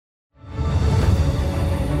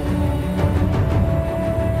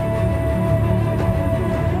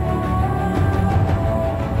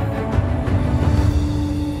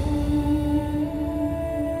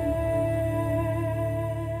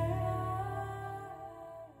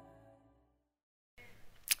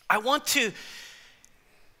I want to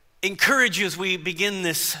encourage you as we begin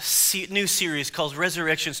this new series called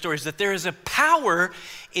Resurrection Stories, that there is a power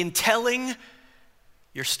in telling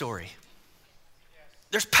your story.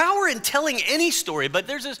 There's power in telling any story, but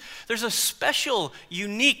there's a special,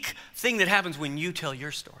 unique thing that happens when you tell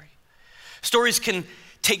your story. Stories can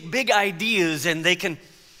take big ideas and they can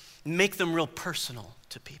make them real personal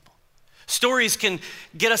to people. Stories can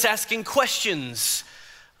get us asking questions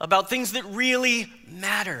about things that really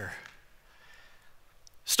matter.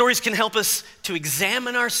 Stories can help us to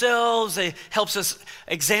examine ourselves. It helps us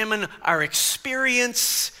examine our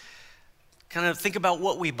experience, kind of think about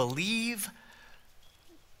what we believe.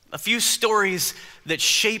 A few stories that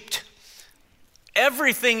shaped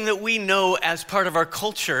everything that we know as part of our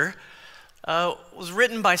culture was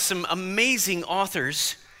written by some amazing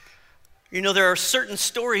authors. You know, there are certain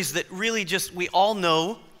stories that really just we all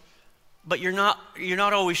know, but you're not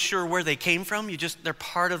always sure where they came from. They're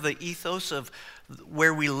part of the ethos of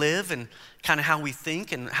where we live and kind of how we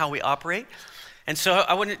think and how we operate. And so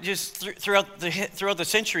I want to just throughout the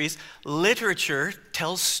centuries, literature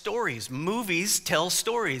tells stories, movies tell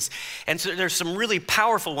stories, and so there's some really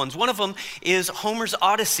powerful ones. One of them is Homer's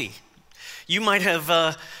Odyssey. You might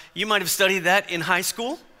have studied that in high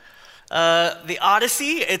school. The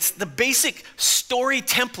Odyssey, it's the basic story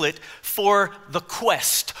template for the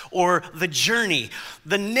quest or the journey,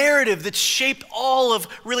 the narrative that's shaped all of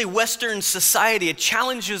really Western society. It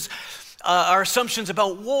challenges our assumptions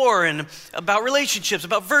about war and about relationships,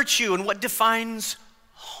 about virtue, and what defines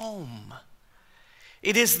home.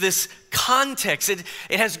 It is this context. It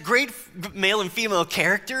has great male and female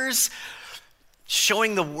characters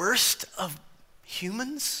showing the worst of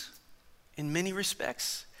humans in many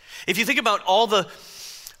respects. If you think about all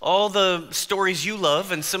the stories you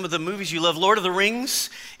love and some of the movies you love, Lord of the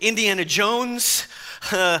Rings, Indiana Jones,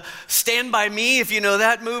 Stand By Me, if you know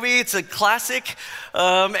that movie, it's a classic.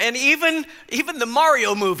 And even the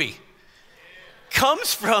Mario movie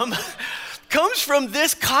comes from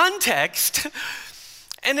this context.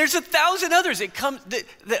 And there's 1,000 others.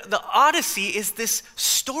 The Odyssey is this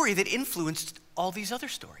story that influenced all these other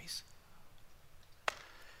stories.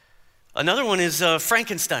 Another one is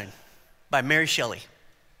Frankenstein by Mary Shelley.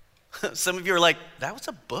 Some of you are like, that was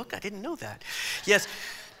a book? I didn't know that.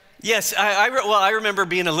 Yes. I remember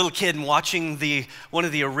being a little kid and watching one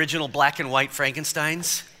of the original black and white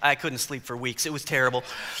Frankensteins. I couldn't sleep for weeks. It was terrible.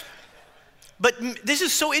 But this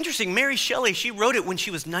is so interesting. Mary Shelley, she wrote it when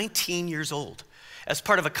she was 19 years old as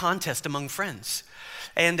part of a contest among friends.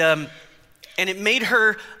 And it made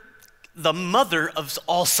her the mother of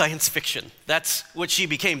all science fiction. That's what she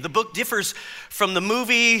became. The book differs from the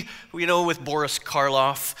movie, with Boris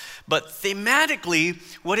Karloff, but thematically,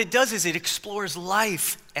 what it does is it explores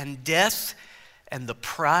life and death and the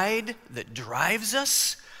pride that drives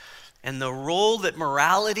us and the role that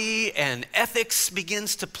morality and ethics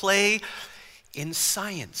begins to play in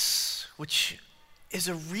science, which is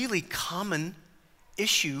a really common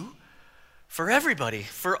issue for everybody,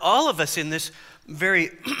 for all of us in this very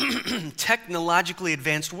technologically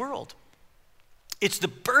advanced world. It's the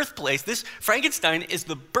birthplace. This Frankenstein is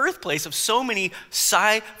the birthplace of so many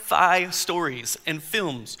sci-fi stories and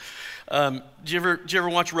films. Did you ever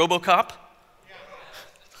watch RoboCop?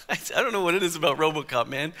 I don't know what it is about RoboCop,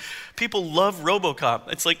 man. People love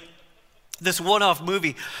RoboCop. It's like this one-off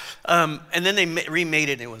movie. And then they remade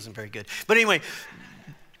it and it wasn't very good. But anyway,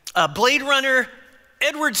 Blade Runner,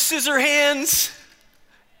 Edward Scissorhands.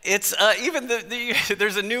 It's even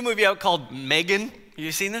there's a new movie out called Megan. Have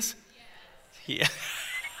you seen this? Yes.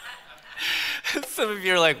 Yeah. Some of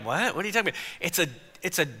you are like, what? What are you talking about?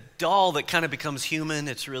 It's a doll that kind of becomes human.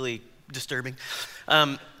 It's really disturbing.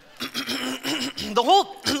 The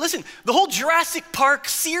whole Jurassic Park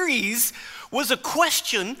series was a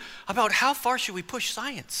question about how far should we push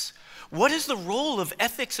science? What is the role of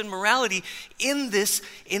ethics and morality in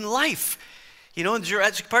life? In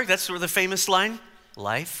Jurassic Park, that's sort of the famous line,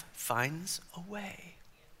 life finds a way.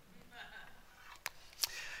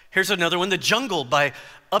 Here's another one, The Jungle by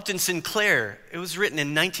Upton Sinclair. It was written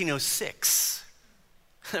in 1906.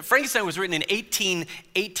 Frankenstein was written in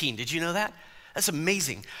 1818. Did you know that? That's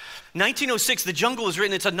amazing. 1906, The Jungle was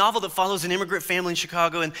written. It's a novel that follows an immigrant family in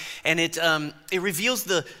Chicago, and it reveals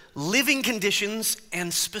the living conditions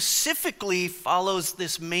and specifically follows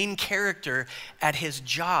this main character at his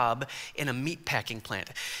job in a meat packing plant.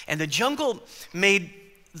 And The Jungle made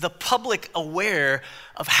the public aware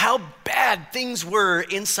of how bad things were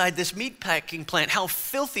inside this meatpacking plant, how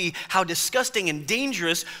filthy, how disgusting and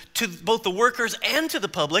dangerous to both the workers and to the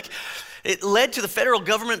public. It led to the federal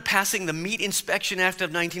government passing the Meat Inspection Act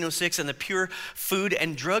of 1906 and the Pure Food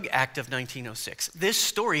and Drug Act of 1906. This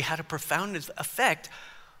story had a profound effect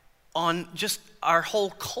on just our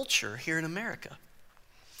whole culture here in America.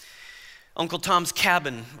 Uncle Tom's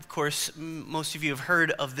Cabin, of course, most of you have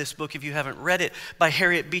heard of this book if you haven't read it, by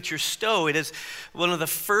Harriet Beecher Stowe. It is one of the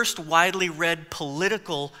first widely read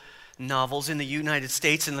political novels in the United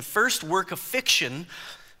States and the first work of fiction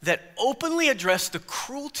that openly addressed the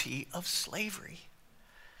cruelty of slavery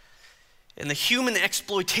and the human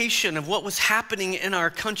exploitation of what was happening in our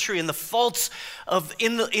country and the faults of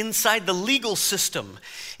inside the legal system.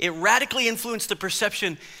 It radically influenced the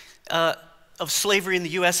perception of slavery in the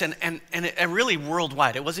U.S. and really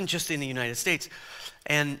worldwide. It wasn't just in the United States.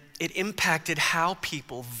 And it impacted how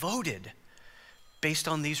people voted based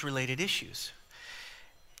on these related issues.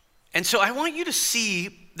 And so I want you to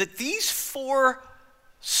see that these 4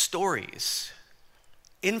 stories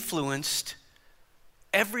influenced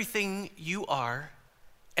everything you are,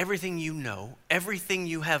 everything you know, everything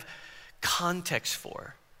you have context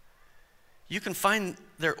for. You can find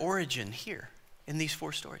their origin here in these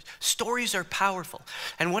 4 stories. Stories are powerful.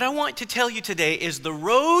 And what I want to tell you today is the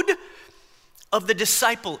road of the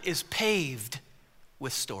disciple is paved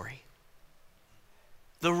with story.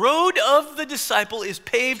 The road of the disciple is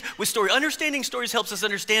paved with story. Understanding stories helps us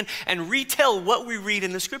understand and retell what we read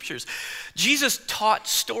in the scriptures. Jesus taught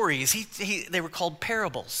stories. They were called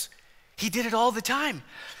parables. He did it all the time.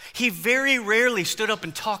 He very rarely stood up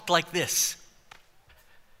and talked like this.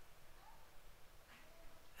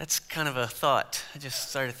 That's kind of a thought. I just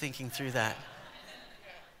started thinking through that.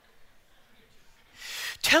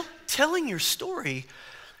 Telling your story,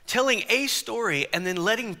 telling a story, and then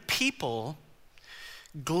letting people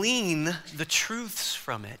glean the truths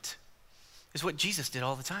from it is what Jesus did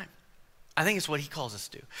all the time. I think it's what he calls us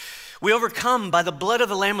to do. We overcome by the blood of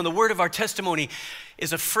the Lamb and the word of our testimony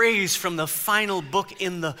is a phrase from the final book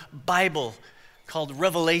in the Bible called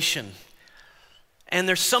Revelation. And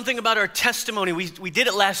there's something about our testimony. We did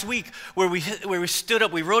it last week where we stood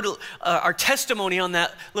up. We wrote our testimony on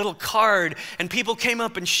that little card, and people came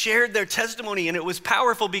up and shared their testimony, and it was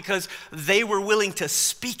powerful because they were willing to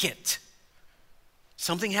speak it.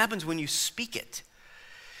 Something happens when you speak it.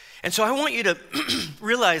 And so I want you to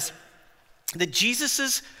realize that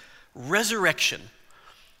Jesus' resurrection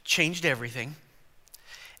changed everything,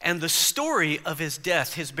 and the story of his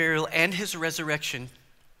death, his burial, and his resurrection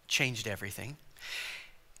changed everything.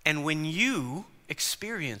 And when you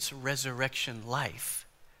experience resurrection life,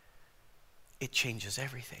 it changes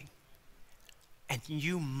everything. And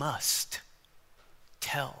you must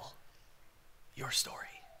tell your story.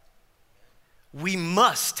 We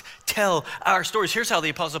must tell our stories. Here's how the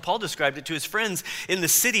Apostle Paul described it to his friends in the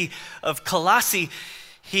city of Colossae.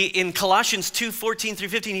 In Colossians 2:14 through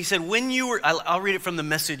 15, he said, when you were, I'll read it from the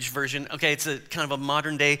Message version. Okay, it's a kind of a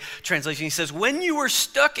modern day translation. He says, when you were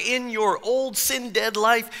stuck in your old sin-dead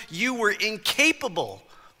life, you were incapable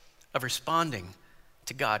of responding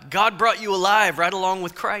to God. God brought you alive right along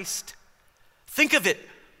with Christ. Think of it,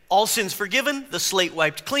 all sins forgiven, the slate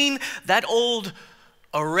wiped clean, that old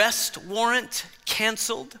arrest warrant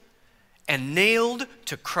canceled and nailed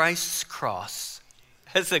to Christ's cross.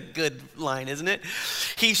 That's a good line, isn't it?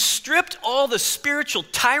 He stripped all the spiritual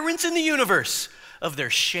tyrants in the universe of their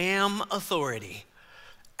sham authority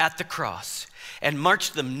at the cross and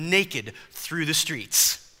marched them naked through the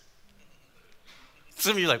streets.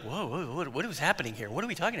 Some of you are like, whoa, what was happening here? What are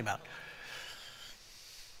we talking about?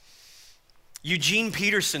 Eugene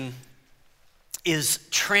Peterson is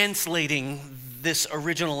translating this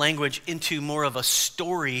original language into more of a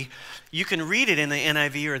story. You can read it in the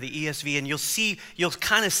NIV or the ESV, and you'll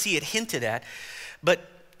kind of see it hinted at. But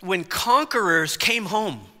when conquerors came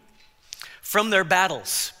home from their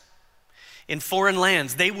battles in foreign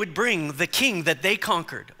lands, they would bring the king that they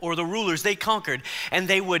conquered or the rulers they conquered, and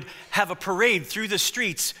they would have a parade through the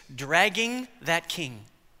streets dragging that king,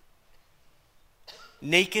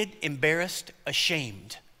 naked, embarrassed,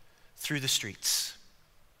 ashamed, through the streets.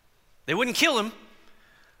 They wouldn't kill him.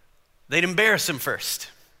 They'd embarrass him first.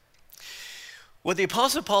 What the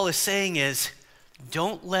Apostle Paul is saying is,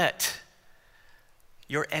 don't let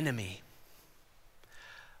your enemy,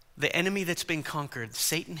 the enemy that's been conquered,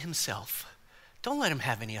 Satan himself, don't let him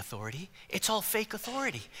have any authority. It's all fake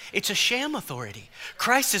authority. It's a sham authority.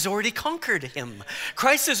 Christ has already conquered him.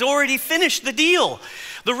 Christ has already finished the deal.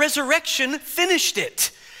 The resurrection finished it.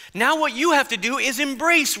 Now what you have to do is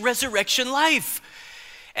embrace resurrection life.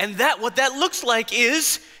 And what that looks like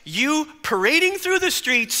is you parading through the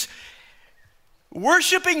streets,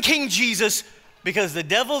 worshiping King Jesus, because the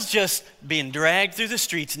devil's just being dragged through the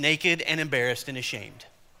streets naked and embarrassed and ashamed.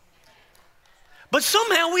 But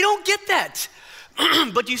somehow we don't get that.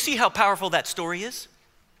 But do you see how powerful that story is?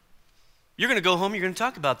 You're going to go home, you're going to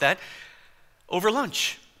talk about that over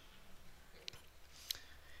lunch.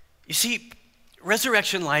 You see,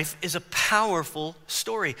 resurrection life is a powerful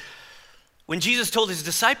story. When Jesus told his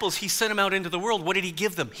disciples he sent them out into the world, what did he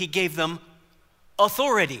give them? He gave them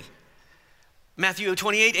authority. Matthew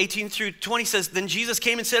 28, 18 through 20 says, then Jesus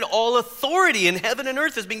came and said, all authority in heaven and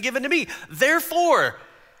earth has been given to me. Therefore,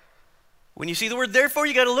 when you see the word therefore,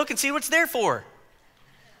 you got to look and see what's there for.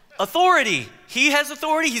 Authority. He has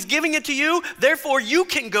authority. He's giving it to you. Therefore, you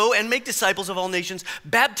can go and make disciples of all nations,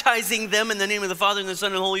 baptizing them in the name of the Father and the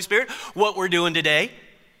Son and the Holy Spirit, what we're doing today,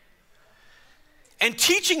 and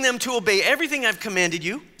teaching them to obey everything I've commanded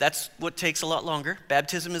you. That's what takes a lot longer.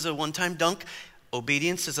 Baptism is a one-time dunk.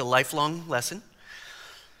 Obedience is a lifelong lesson.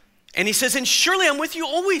 And he says, and surely I'm with you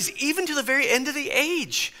always, even to the very end of the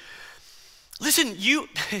age. Listen,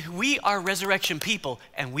 we are resurrection people,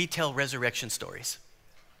 and we tell resurrection stories.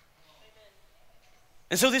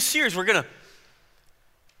 And so this series, we're gonna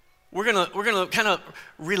kind of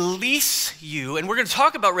release you, and we're gonna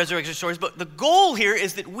talk about resurrection stories, but the goal here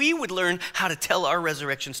is that we would learn how to tell our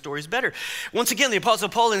resurrection stories better. Once again, the Apostle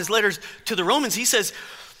Paul in his letters to the Romans, he says,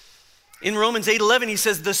 in Romans 8:11, he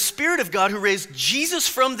says, the Spirit of God who raised Jesus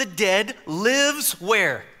from the dead lives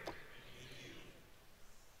where?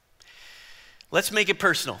 Let's make it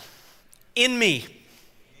personal. In me.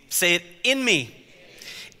 Say it, in me.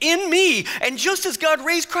 In me. And just as God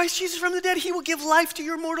raised Christ Jesus from the dead, he will give life to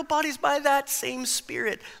your mortal bodies by that same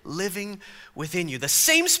Spirit living within you. The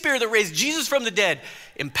same Spirit that raised Jesus from the dead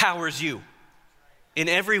empowers you in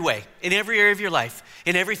every way, in every area of your life,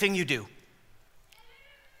 in everything you do.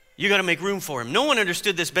 You got to make room for him. No one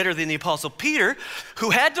understood this better than the Apostle Peter,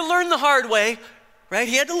 who had to learn the hard way, right?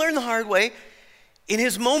 He had to learn the hard way. In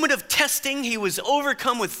his moment of testing, he was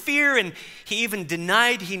overcome with fear, and he even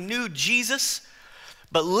denied he knew Jesus.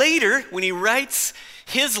 But later, when he writes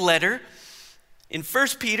his letter, in 1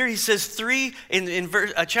 Peter, he says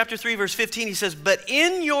chapter 3, verse 15, he says, but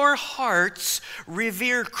in your hearts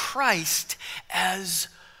revere Christ as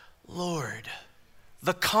Lord,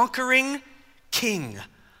 the conquering King,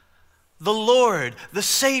 the Lord, the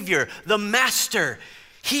Savior, the Master.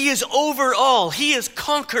 He is over all. He has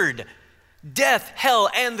conquered death, hell,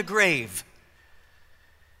 and the grave.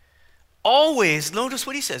 Always, notice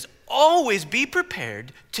what he says, always be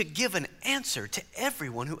prepared to give an answer to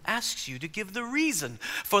everyone who asks you to give the reason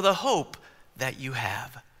for the hope that you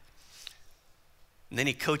have. And then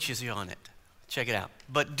he coaches you on it. Check it out.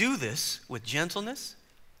 But do this with gentleness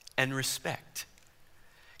and respect,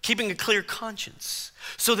 keeping a clear conscience,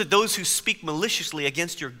 so that those who speak maliciously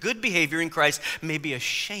against your good behavior in Christ may be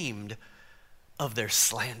ashamed of their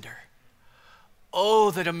slander.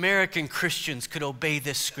 Oh, that American Christians could obey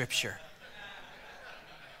this scripture.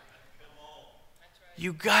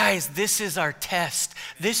 You guys, this is our test.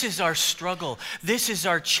 This is our struggle. This is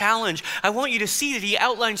our challenge. I want you to see that he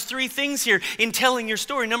outlines 3 things here in telling your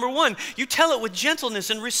story. Number 1, you tell it with gentleness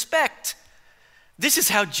and respect. This is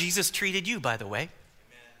how Jesus treated you, by the way.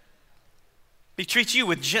 He treats you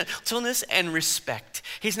with gentleness and respect.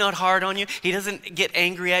 He's not hard on you. He doesn't get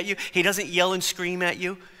angry at you. He doesn't yell and scream at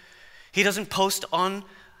you. He doesn't post on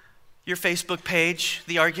your Facebook page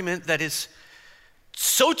the argument that is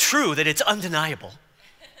so true that it's undeniable.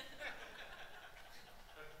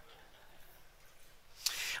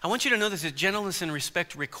 I want you to know this, that gentleness and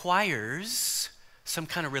respect requires some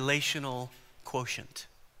kind of relational quotient.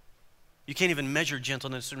 You can't even measure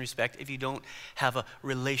gentleness and respect if you don't have a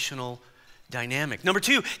relational dynamic. Number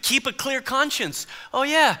 2, keep a clear conscience. Oh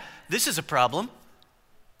yeah, this is a problem.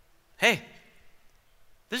 Hey,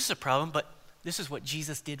 this is a problem, but this is what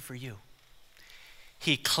Jesus did for you.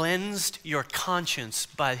 He cleansed your conscience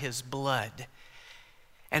by his blood.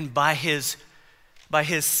 And by his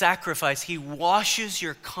sacrifice, he washes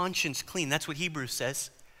your conscience clean. That's what Hebrews says.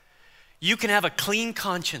 You can have a clean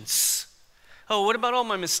conscience. Oh, what about all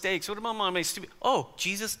my mistakes? What about my stupid? Oh,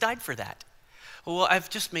 Jesus died for that. Well, I've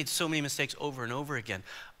just made so many mistakes over and over again.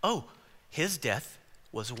 Oh, his death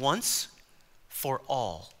was once for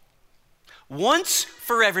all. Once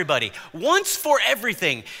for everybody. Once for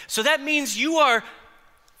everything. So that means you are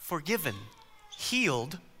forgiven,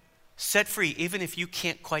 healed, set free, even if you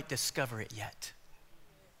can't quite discover it yet.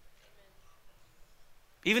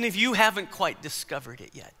 Even if you haven't quite discovered it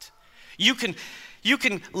yet. You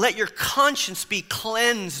can let your conscience be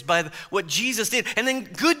cleansed by what Jesus did. And then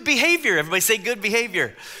good behavior. Everybody say good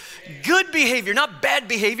behavior. Good behavior, not bad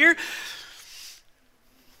behavior.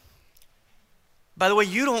 By the way,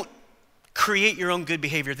 you don't create your own good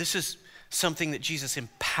behavior. This is something that Jesus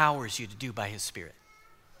empowers you to do by his Spirit.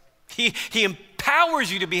 He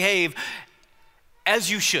empowers you to behave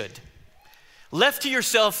as you should. Left to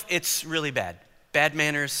yourself, it's really bad. Bad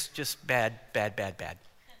manners, just bad.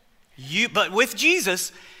 But with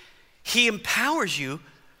Jesus, he empowers you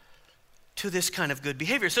to this kind of good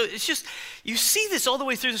behavior. So it's just, you see this all the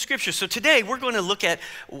way through the scripture. So today we're going to look at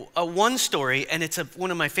one story, and it's one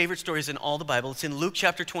of my favorite stories in all the Bible. It's in Luke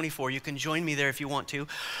chapter 24. You can join me there if you want to,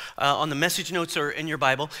 on the message notes or in your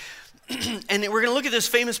Bible. And we're going to look at this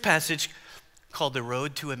famous passage called the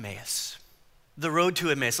Road to Emmaus. The Road to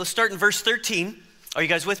Emmaus. Let's start in verse 13. Are you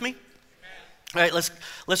guys with me? All right,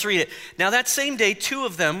 let's read it. Now that same day, two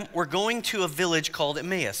of them were going to a village called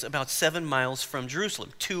Emmaus, about 7 miles from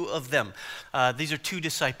Jerusalem. Two of them. These are two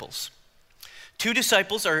disciples. Two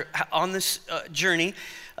disciples are on this journey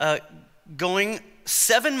going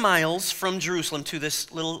 7 miles from Jerusalem to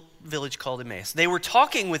this little village called Emmaus. They were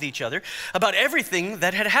talking with each other about everything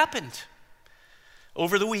that had happened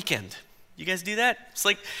over the weekend. You guys do that? It's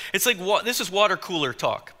like this is water cooler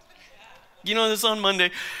talk. You know, this on Monday,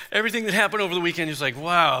 everything that happened over the weekend, you're just like,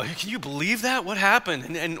 wow, can you believe that? What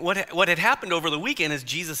happened? And what had happened over the weekend is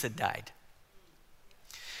Jesus had died.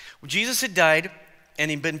 Jesus had died, and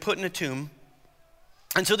he'd been put in a tomb.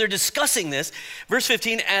 And so they're discussing this. Verse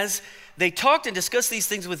 15, as they talked and discussed these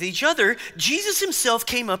things with each other, Jesus himself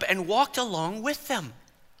came up and walked along with them.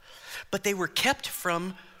 But they were kept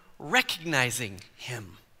from recognizing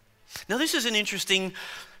him. Now, this is an interesting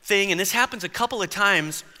thing, and this happens a couple of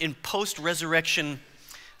times in post-resurrection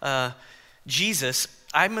Jesus.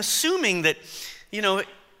 I'm assuming that,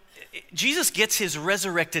 Jesus gets his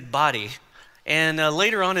resurrected body, and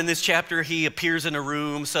later on in this chapter, he appears in a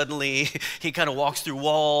room suddenly. He kind of walks through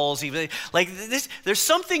walls. There's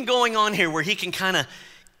something going on here where he can kind of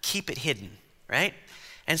keep it hidden, right?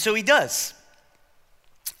 And so he does.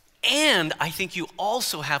 And I think you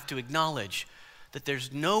also have to acknowledge that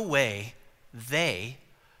there's no way they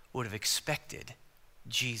would have expected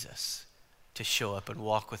Jesus to show up and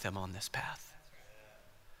walk with them on this path,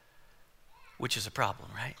 which is a problem,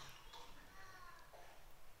 right?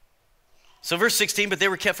 So verse 16, but they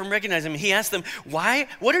were kept from recognizing him. He asked them,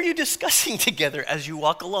 what are you discussing together as you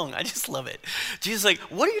walk along? I just love it. Jesus is like,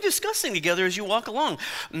 what are you discussing together as you walk along?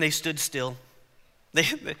 And they stood still.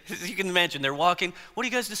 You can imagine, they're walking. What are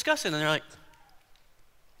you guys discussing? And they're like,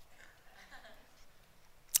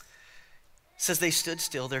 it says they stood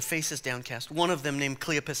still, their faces downcast. One of them, named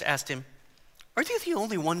Cleopas, asked him, are you the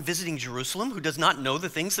only one visiting Jerusalem who does not know the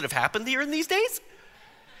things that have happened here in these days?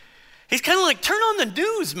 He's kind of like, turn on the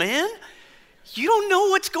news, man. You don't know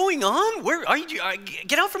what's going on? Where are you?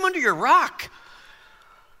 Get out from under your rock.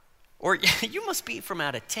 Or you must be from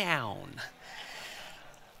out of town.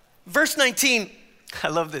 Verse 19, I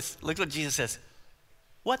love this. Look what Jesus says.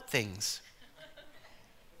 What things?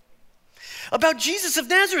 About Jesus of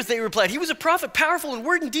Nazareth, they replied. He was a prophet, powerful in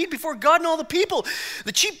word and deed before God and all the people.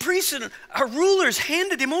 The chief priests and our rulers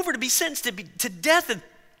handed him over to be sentenced to death, and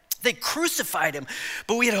they crucified him.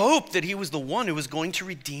 But we had hoped that he was the one who was going to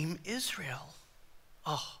redeem Israel.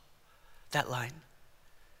 Oh, that line.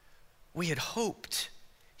 We had hoped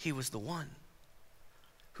he was the one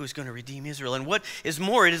who is going to redeem Israel. And what is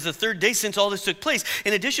more, it is the third day since all this took place.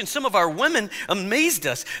 In addition, some of our women amazed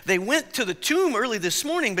us. They went to the tomb early this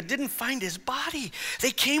morning but didn't find his body. They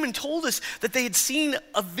came and told us that they had seen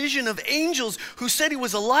a vision of angels who said he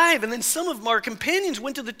was alive. And then some of our companions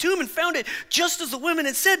went to the tomb and found it just as the women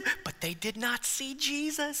had said, but they did not see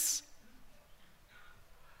Jesus.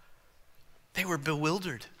 They were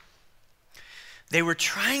bewildered. They were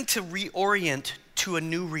trying to reorient to a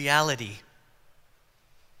new reality.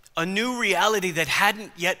 A new reality that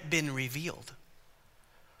hadn't yet been revealed.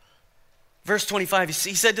 Verse 25,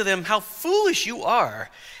 he said to them, how foolish you are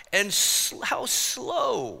and how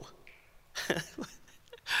slow.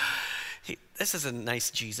 This is a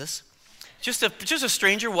nice Jesus. Just a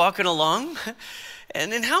stranger walking along.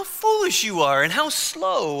 And then how foolish you are and how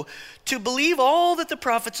slow to believe all that the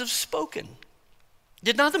prophets have spoken.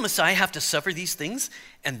 Did not the Messiah have to suffer these things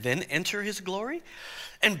and then enter his glory?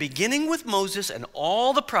 And beginning with Moses and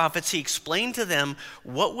all the prophets, he explained to them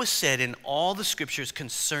what was said in all the scriptures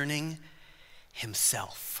concerning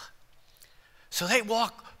himself. So they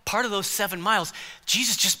walk part of those 7 miles.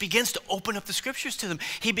 Jesus just begins to open up the scriptures to them.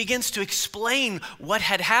 He begins to explain what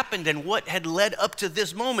had happened and what had led up to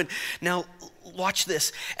this moment. Now, watch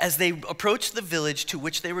this. As they approached the village to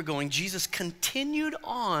which they were going, Jesus continued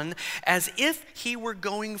on as if he were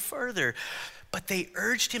going further. But they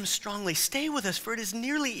urged him strongly, "Stay with us, for it is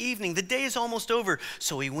nearly evening. The day is almost over."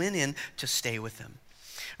 So he went in to stay with them.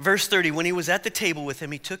 Verse 30, when he was at the table with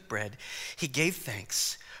them, he took bread. He gave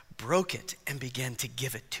thanks, broke it, and began to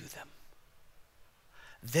give it to them.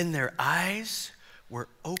 Then their eyes were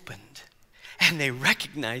opened, and they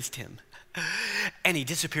recognized him, and he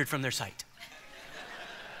disappeared from their sight.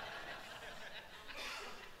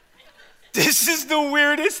 This is the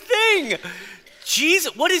weirdest thing.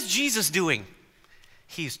 Jesus, what is Jesus doing?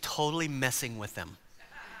 He's totally messing with them.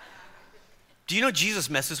 Do you know Jesus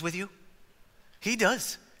messes with you? He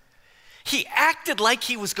does. He acted like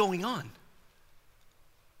he was going on.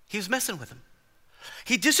 He was messing with them.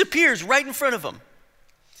 He disappears right in front of them.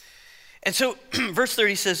 And so verse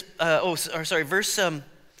 30 says, verse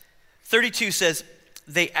 32 says,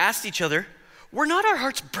 they asked each other, "Were not our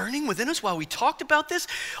hearts burning within us while we talked about this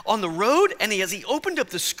on the road?" And as he opened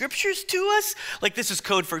up the scriptures to us, like this is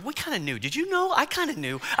code for, we kind of knew. Did you know? I kind of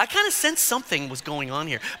knew. I kind of sensed something was going on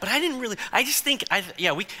here, but I didn't really, I just think,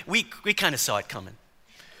 we kind of saw it coming.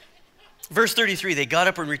 Verse 33, they got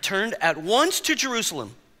up and returned at once to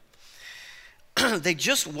Jerusalem. They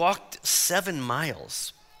just walked 7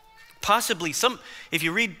 miles. Possibly if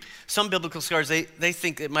you read some biblical scholars, they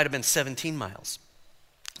think it might have been 17 miles.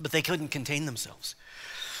 But they couldn't contain themselves.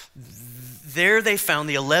 There they found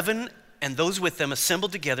the 11 and those with them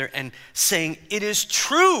assembled together and saying, "It is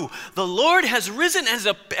true, the Lord has risen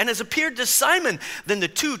and has appeared to Simon." Then the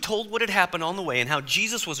two told what had happened on the way and how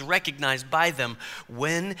Jesus was recognized by them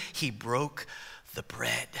when he broke the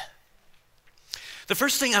bread. The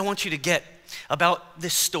first thing I want you to get about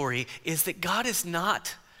this story is that God is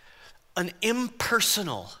not an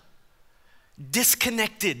impersonal,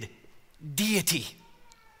 disconnected deity.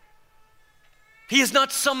 He is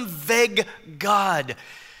not some vague God.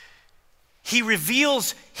 He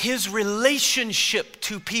reveals his relationship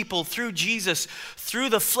to people through Jesus, through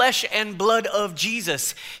the flesh and blood of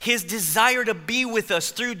Jesus, his desire to be with us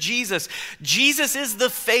through Jesus. Jesus is the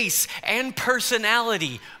face and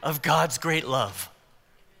personality of God's great love.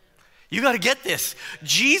 You got to get this.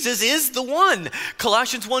 Jesus is the one.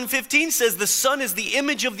 Colossians 1:15 says the Son is the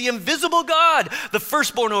image of the invisible God, the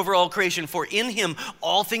firstborn over all creation. For in him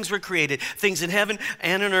all things were created, things in heaven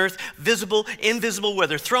and on earth, visible, invisible,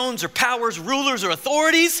 whether thrones or powers, rulers or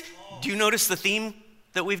authorities. Do you notice the theme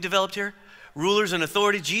that we've developed here? Rulers and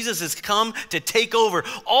authorities. Jesus has come to take over.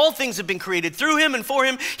 All things have been created through him and for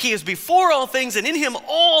him. He is before all things, and in him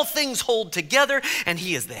all things hold together. And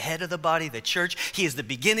he is the head of the body, the church. He is the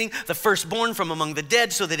beginning, the firstborn from among the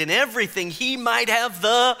dead, so that in everything he might have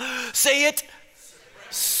the, say it,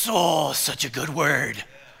 such a good word.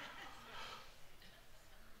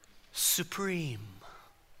 Supreme.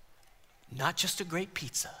 Not just a great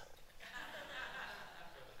pizza.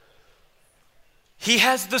 He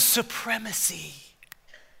has the supremacy.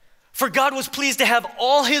 For God was pleased to have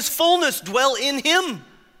all his fullness dwell in him.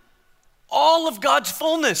 All of God's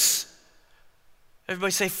fullness.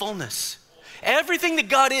 Everybody say fullness. Everything that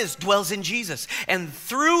God is dwells in Jesus. And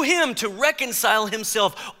through him to reconcile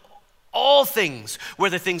himself all things,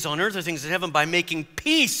 whether things on earth or things in heaven, by making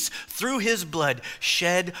peace through his blood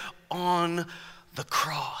shed on the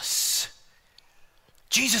cross.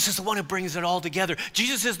 Jesus is the one who brings it all together.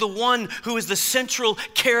 Jesus is the one who is the central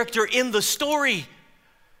character in the story.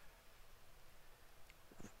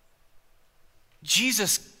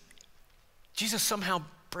 Jesus somehow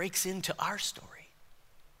breaks into our story.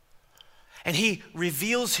 And he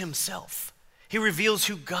reveals himself. He reveals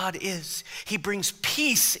who God is. He brings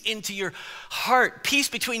peace into your heart, peace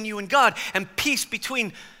between you and God, and peace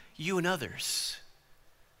between you and others.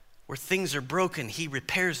 Where things are broken, he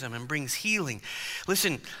repairs them and brings healing.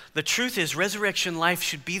 Listen, the truth is resurrection life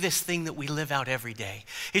should be this thing that we live out every day.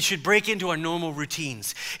 It should break into our normal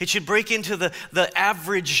routines. It should break into the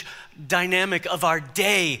average dynamic of our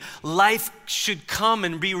day. Life should come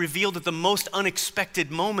and be revealed at the most unexpected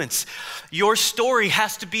moments. Your story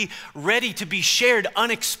has to be ready to be shared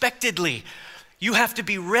unexpectedly. You have to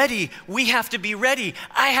be ready. We have to be ready.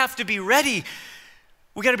 I have to be ready.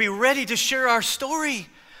 We got to be ready to share our story.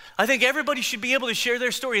 I think everybody should be able to share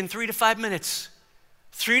their story in 3 to 5 minutes.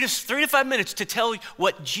 3 to 5 minutes to tell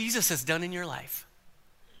what Jesus has done in your life.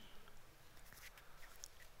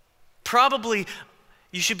 Probably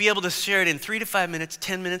you should be able to share it in 3 to 5 minutes,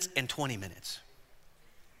 10 minutes, and 20 minutes.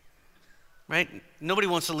 Right? Nobody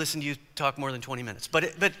wants to listen to you talk more than 20 minutes.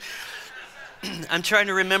 But I'm trying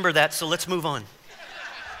to remember that, so let's move on.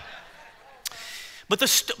 But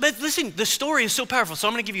listen, the story is so powerful. So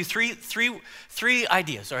I'm going to give you three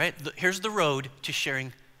ideas, all right? Here's the road to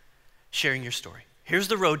sharing your story. Here's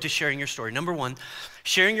the road to sharing your story. Number one,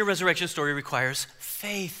 sharing your resurrection story requires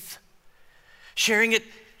faith. Sharing,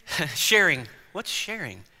 what's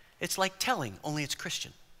sharing? It's like telling, only it's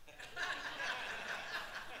Christian.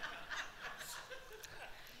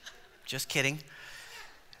 Just kidding.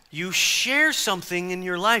 You share something in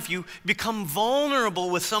your life. You become vulnerable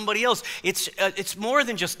with somebody else. It's more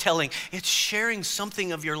than just telling. It's sharing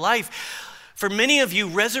something of your life. For many of you,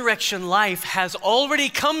 resurrection life has already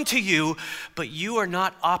come to you, but you are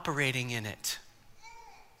not operating in it.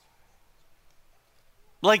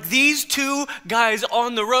 Like these two guys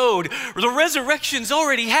on the road, the resurrection's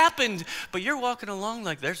already happened, but you're walking along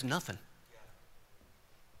like there's nothing.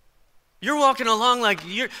 You're walking along like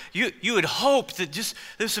you would hope that just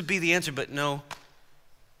this would be the answer, but no.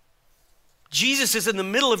 Jesus is in the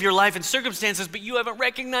middle of your life and circumstances, but you haven't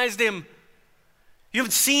recognized him. You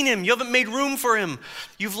haven't seen him. You haven't made room for him.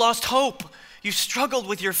 You've lost hope. You've struggled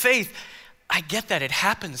with your faith. I get that. It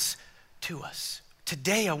happens to us.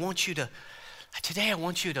 Today I want you to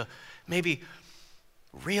maybe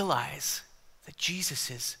realize that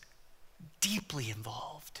Jesus is deeply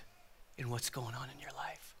involved in what's going on in your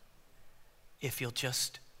life. If you'll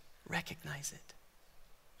just recognize it.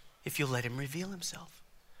 If you'll let him reveal himself.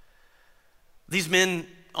 These men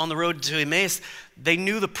on the road to Emmaus, they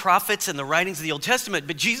knew the prophets and the writings of the Old Testament,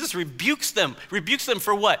 but Jesus rebukes them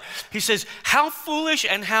for what? He says, how foolish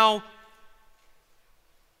and how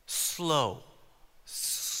slow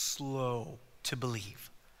to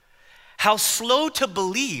believe. How slow to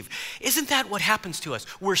believe. Isn't that what happens to us?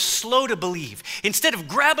 We're slow to believe. Instead of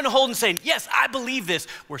grabbing a hold and saying, yes, I believe this,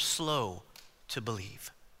 we're slow to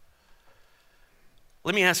believe.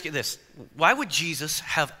 Let me ask you this. Why would Jesus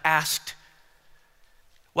have acted,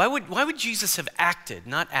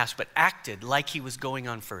 not asked, but acted like he was going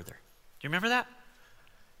on further? Do you remember that?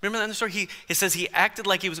 Remember that in the story? It says he acted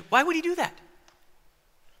like he was, why would he do that?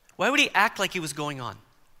 Why would he act like he was going on?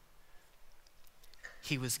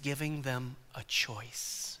 He was giving them a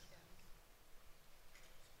choice.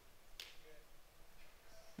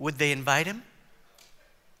 Would they invite him?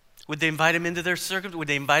 Would they invite him into their circumstance? Would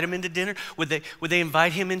they invite him into dinner? Would they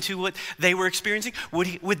invite him into what they were experiencing?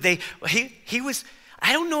 He was,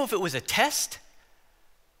 I don't know if it was a test,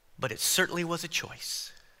 but it certainly was a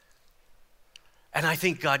choice. And I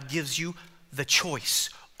think God gives you the choice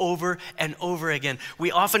over and over again.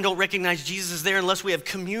 We often don't recognize Jesus is there unless we have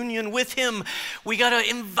communion with him. We got to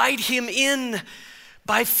invite him in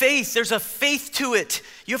by faith. There's a faith to it.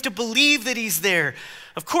 You have to believe that he's there.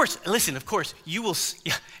 Of course,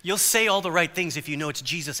 you'll say all the right things if you know it's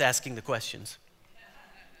Jesus asking the questions.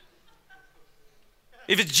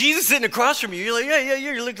 If it's Jesus sitting across from you, you're like, yeah,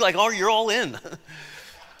 you look like you're all in.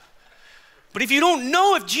 But if you don't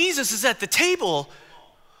know if Jesus is at the table,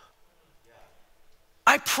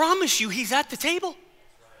 I promise you he's at the table.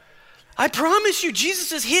 I promise you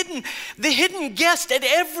Jesus is the hidden guest at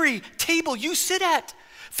every table you sit at.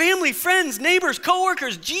 Family, friends, neighbors,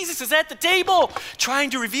 coworkers, Jesus is at the table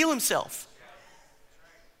trying to reveal himself.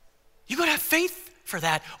 You got to have faith for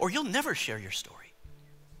that or you'll never share your story.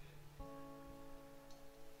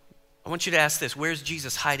 I want you to ask this, where's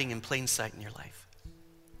Jesus hiding in plain sight in your life?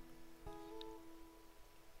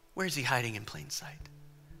 Where is he hiding in plain sight?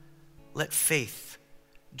 Let faith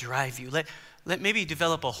drive you. Let maybe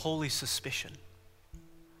develop a holy suspicion.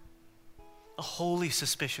 A holy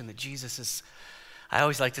suspicion that Jesus is, I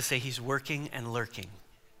always like to say he's working and lurking.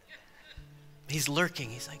 He's lurking.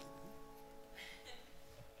 He's like.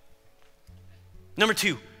 Number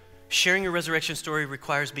 2, sharing your resurrection story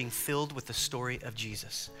requires being filled with the story of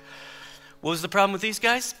Jesus. What was the problem with these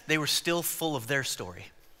guys? They were still full of their story.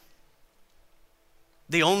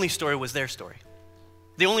 The only story was their story.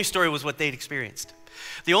 The only story was what they'd experienced.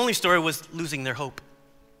 The only story was losing their hope.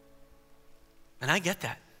 And I get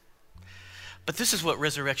that. But this is what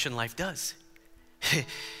resurrection life does.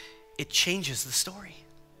 It changes the story.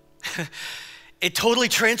 It totally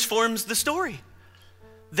transforms the story.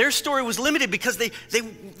 Their story was limited because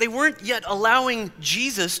they weren't yet allowing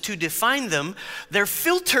Jesus to define them. Their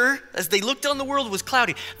filter, as they looked on the world, was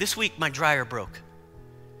cloudy. This week, my dryer broke.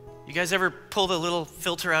 You guys ever pull the little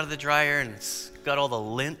filter out of the dryer and it's got all the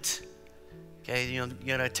lint? Okay, you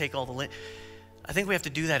gotta take all the lint. I think we have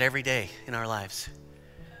to do that every day in our lives.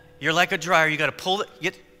 You're like a dryer. You gotta pull it,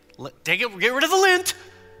 get rid of the lint.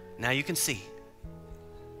 Now you can see.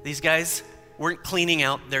 These guys weren't cleaning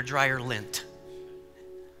out their dryer lint.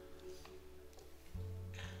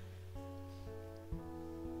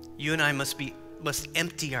 You and I must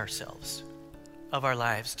empty ourselves of our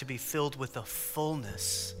lives to be filled with the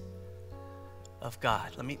fullness of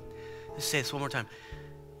God. Let me just say this one more time.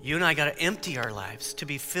 You and I got to empty our lives to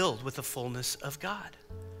be filled with the fullness of God.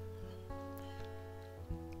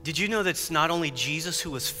 Did you know that it's not only Jesus who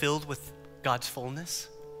was filled with God's fullness?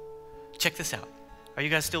 Check this out. Are you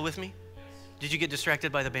guys still with me? Did you get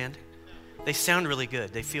distracted by the band? They sound really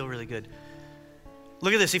good. They feel really good.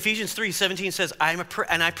 Look at this. Ephesians 3:17 says,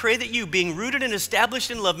 and I pray that you, being rooted and established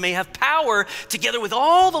in love, may have power together with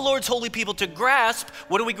all the Lord's holy people to grasp,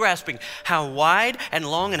 what are we grasping? How wide and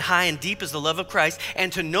long and high and deep is the love of Christ,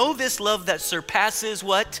 and to know this love that surpasses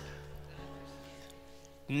what?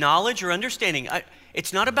 Knowledge or understanding.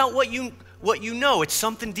 It's not about what you know. It's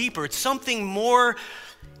something deeper. It's something more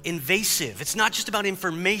invasive. It's not just about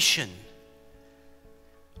information.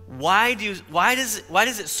 Why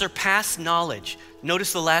does it surpass knowledge?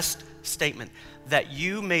 Notice the last statement, that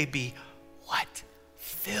you may be what?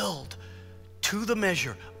 Filled to the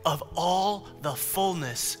measure of all the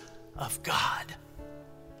fullness of God.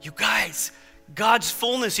 You guys, God's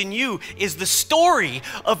fullness in you is the story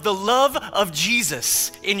of the love of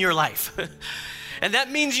Jesus in your life. And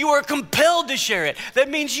that means you are compelled to share it. That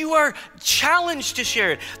means you are challenged to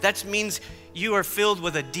share it. That means you are filled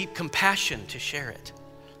with a deep compassion to share it.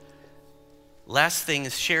 Last thing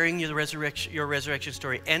is sharing your resurrection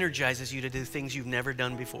story energizes you to do things you've never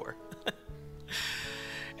done before.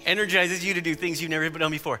 Energizes you to do things you've never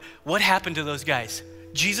done before. What happened to those guys?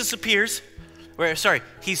 Jesus appears,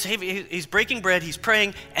 he's breaking bread, he's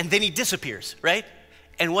praying, and then he disappears, right?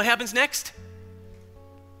 And what happens next?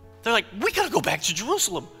 They're like, we gotta go back to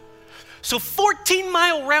Jerusalem. So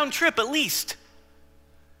 14-mile round trip at least.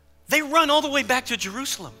 They run all the way back to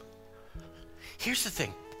Jerusalem. Here's the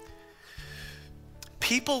thing.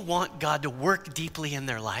 People want God to work deeply in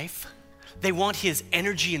their life. They want his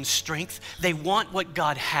energy and strength. They want what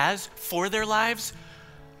God has for their lives,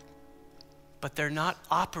 but they're not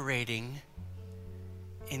operating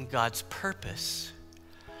in God's purpose.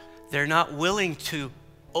 They're not willing to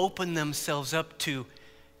open themselves up to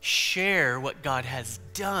share what God has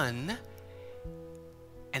done,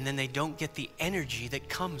 and then they don't get the energy that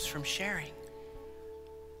comes from sharing.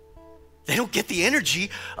 They don't get the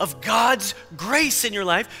energy of God's grace in your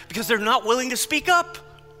life because they're not willing to speak up.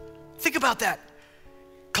 Think about that.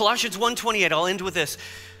 Colossians 1:28, I'll end with this.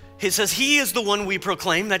 It says, he is the one we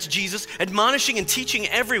proclaim, that's Jesus, admonishing and teaching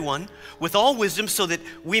everyone with all wisdom so that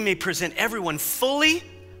we may present everyone fully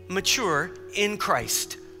mature in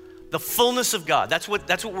Christ. The fullness of God. That's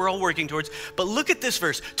what we're all working towards. But look at this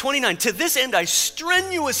verse, 29. To this end I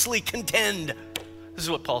strenuously contend. This is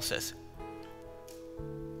what Paul says.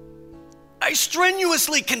 I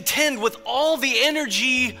strenuously contend with all the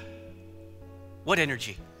energy. What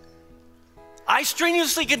energy? I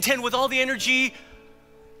strenuously contend with all the energy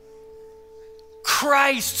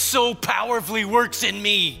Christ so powerfully works in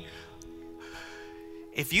me.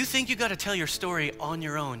 If you think you got to tell your story on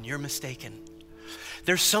your own, you're mistaken.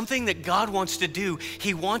 There's something that God wants to do.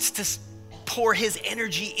 He wants to pour his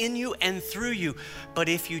energy in you and through you. But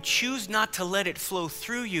if you choose not to let it flow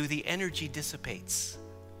through you, the energy dissipates.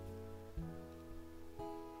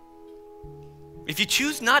 If you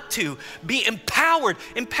choose not to be empowered,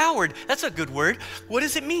 that's a good word. What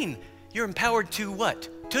does it mean? You're empowered to what?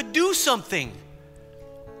 To do something.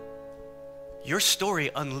 Your story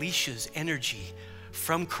unleashes energy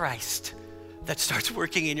from Christ that starts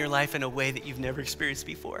working in your life in a way that you've never experienced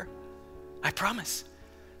before. I promise.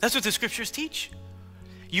 That's what the scriptures teach.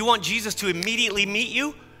 You want Jesus to immediately meet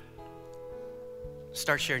you?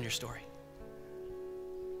 Start sharing your story.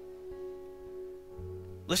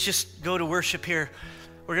 Let's just go to worship here.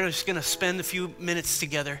 We're just gonna spend a few minutes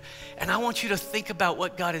together, and I want you to think about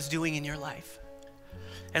what God is doing in your life.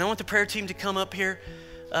 And I want the prayer team to come up here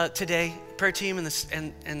today, prayer team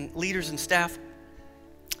and leaders and staff.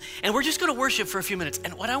 And we're just gonna worship for a few minutes.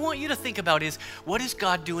 And what I want you to think about is, what is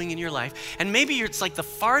God doing in your life? And maybe it's like the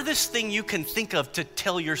farthest thing you can think of to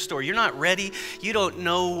tell your story. You're not ready. You don't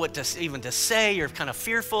know what even to say. You're kind of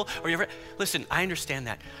fearful. Listen, I understand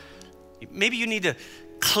that. Maybe you need to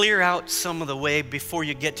clear out some of the way before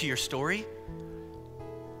you get to your story.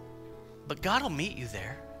 But God will meet you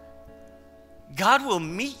there. God will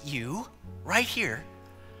meet you right here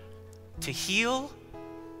to heal,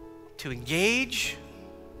 to engage,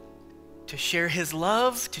 to share his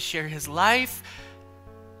love, to share his life,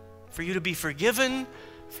 for you to be forgiven,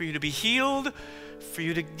 for you to be healed, for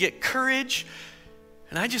you to get courage.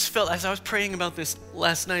 And I just felt, as I was praying about this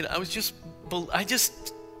last night, I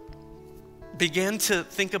just began to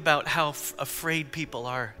think about how afraid people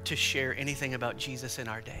are to share anything about Jesus in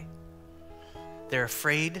our day. They're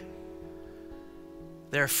afraid.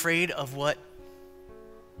 They're afraid of what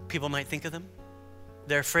people might think of them.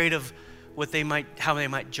 They're afraid of how they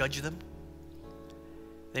might judge them.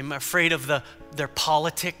 They're afraid of their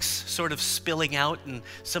politics sort of spilling out and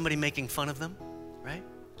somebody making fun of them, right?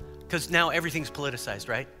 Because now everything's politicized,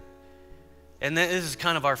 right? And this is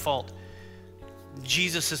kind of our fault.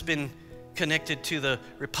 Jesus has been connected to the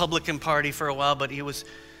Republican Party for a while, but he was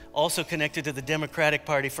also connected to the Democratic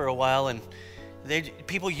Party for a while, and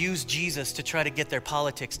people use Jesus to try to get their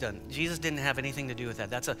politics done. Jesus didn't have anything to do with that.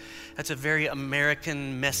 That's a very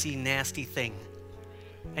American, messy, nasty thing.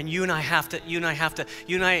 And you and I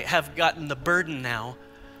have gotten the burden now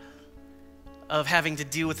of having to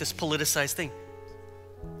deal with this politicized thing.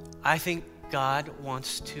 I think God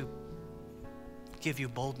wants to give you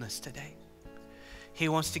boldness today. He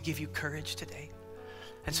wants to give you courage today.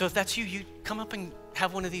 And so if that's you, you come up and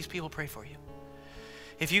have one of these people pray for you.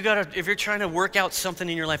 If you're trying to work out something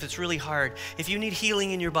in your life that's really hard, if you need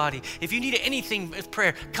healing in your body, if you need anything with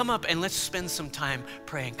prayer, come up and let's spend some time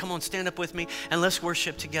praying. Come on, stand up with me and let's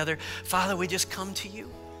worship together. Father, we just come to you.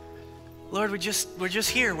 Lord, we're just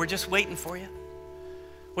here. We're just waiting for you.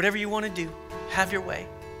 Whatever you want to do, have your way.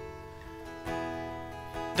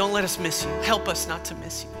 Don't let us miss you. Help us not to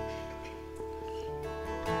miss you.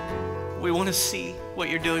 We want to see what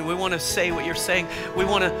you're doing. We want to say what you're saying. We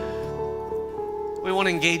want to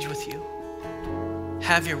engage with you.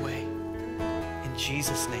 Have your way. In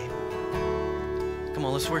Jesus' name. Come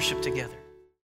on, let's worship together.